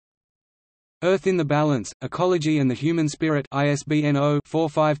Earth in the Balance, Ecology and the Human Spirit, ISBN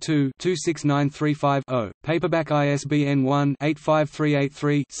 0-452-26935-0, paperback ISBN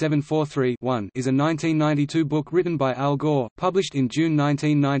 1-85383-743-1 is a 1992 book written by Al Gore, published in June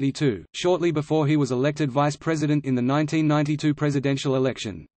 1992, shortly before he was elected vice president in the 1992 presidential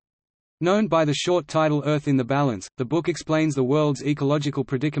election. Known by the short title Earth in the Balance, the book explains the world's ecological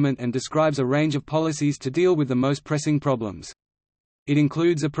predicament and describes a range of policies to deal with the most pressing problems. It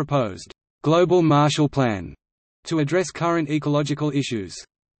includes a proposed global Marshall Plan to address current ecological issues.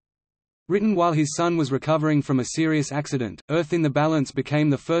 Written while his son was recovering from a serious accident, Earth in the Balance became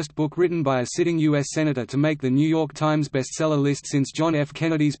the first book written by a sitting U.S. senator to make the New York Times bestseller list since John F.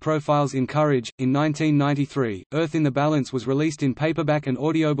 Kennedy's Profiles in Courage. In 1993, Earth in the Balance was released in paperback and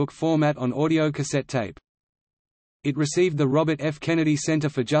audiobook format on audio cassette tape. It received the Robert F. Kennedy Center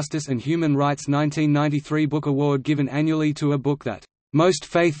for Justice and Human Rights 1993 Book Award, given annually to a book that most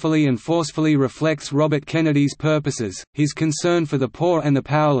faithfully and forcefully reflects Robert Kennedy's purposes, his concern for the poor and the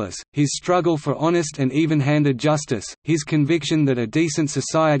powerless, his struggle for honest and even-handed justice, his conviction that a decent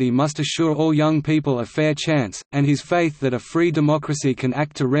society must assure all young people a fair chance, and his faith that a free democracy can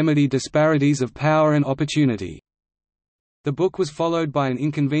act to remedy disparities of power and opportunity. The book was followed by An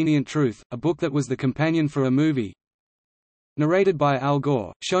Inconvenient Truth, a book that was the companion for a movie, narrated by Al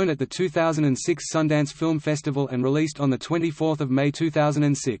Gore, shown at the 2006 Sundance Film Festival and released on 24 May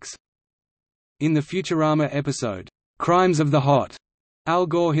 2006. In the Futurama episode, "Crimes of the Hot", Al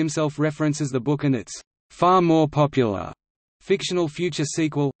Gore himself references the book and its far more popular fictional future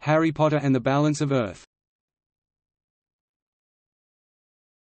sequel, Harry Potter and the Balance of Earth.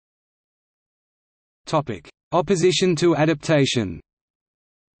 Opposition to adaptation.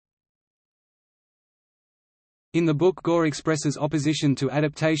 In the book, Gore expresses opposition to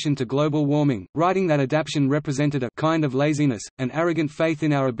adaptation to global warming, writing that adaptation represented a kind of laziness, an arrogant faith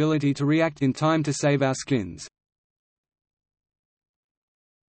in our ability to react in time to save our skins.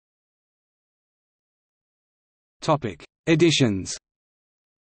 Editions.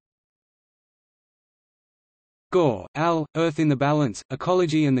 Gore, Al, Earth in the Balance,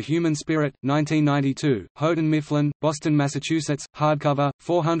 Ecology and the Human Spirit, 1992, Houghton Mifflin, Boston, Massachusetts, hardcover,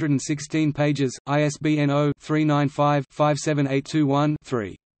 416 pages, ISBN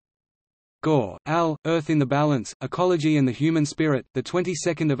 0-395-57821-3. Gore, Al, Earth in the Balance, Ecology and the Human Spirit, the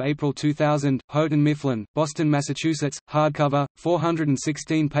 22nd of April 2000, Houghton Mifflin, Boston, Massachusetts, hardcover,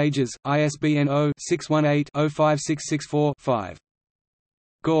 416 pages, ISBN 0-618-05664-5.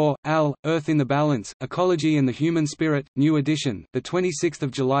 Gore, Al, Earth in the Balance, Ecology and the Human Spirit, New Edition, the 26th of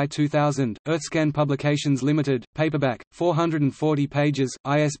July 2000, Earthscan Publications Limited, paperback, 440 pages,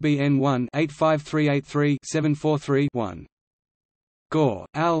 ISBN 1-85383-743-1. Gore,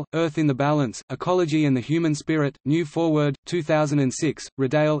 Al, Earth in the Balance, Ecology and the Human Spirit, New Forward, 2006,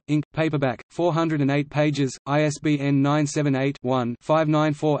 Redale, Inc., paperback, 408 pages, ISBN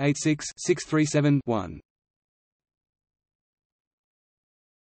 978-1-59486-637-1.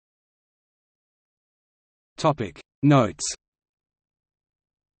 Notes.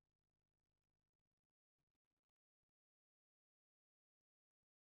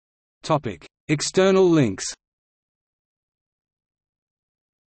 External links.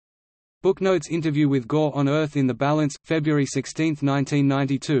 Booknotes. Interview with Gore on Earth in the Balance, February 16,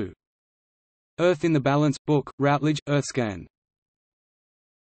 1992. Earth in the Balance, book, Routledge, Earthscan.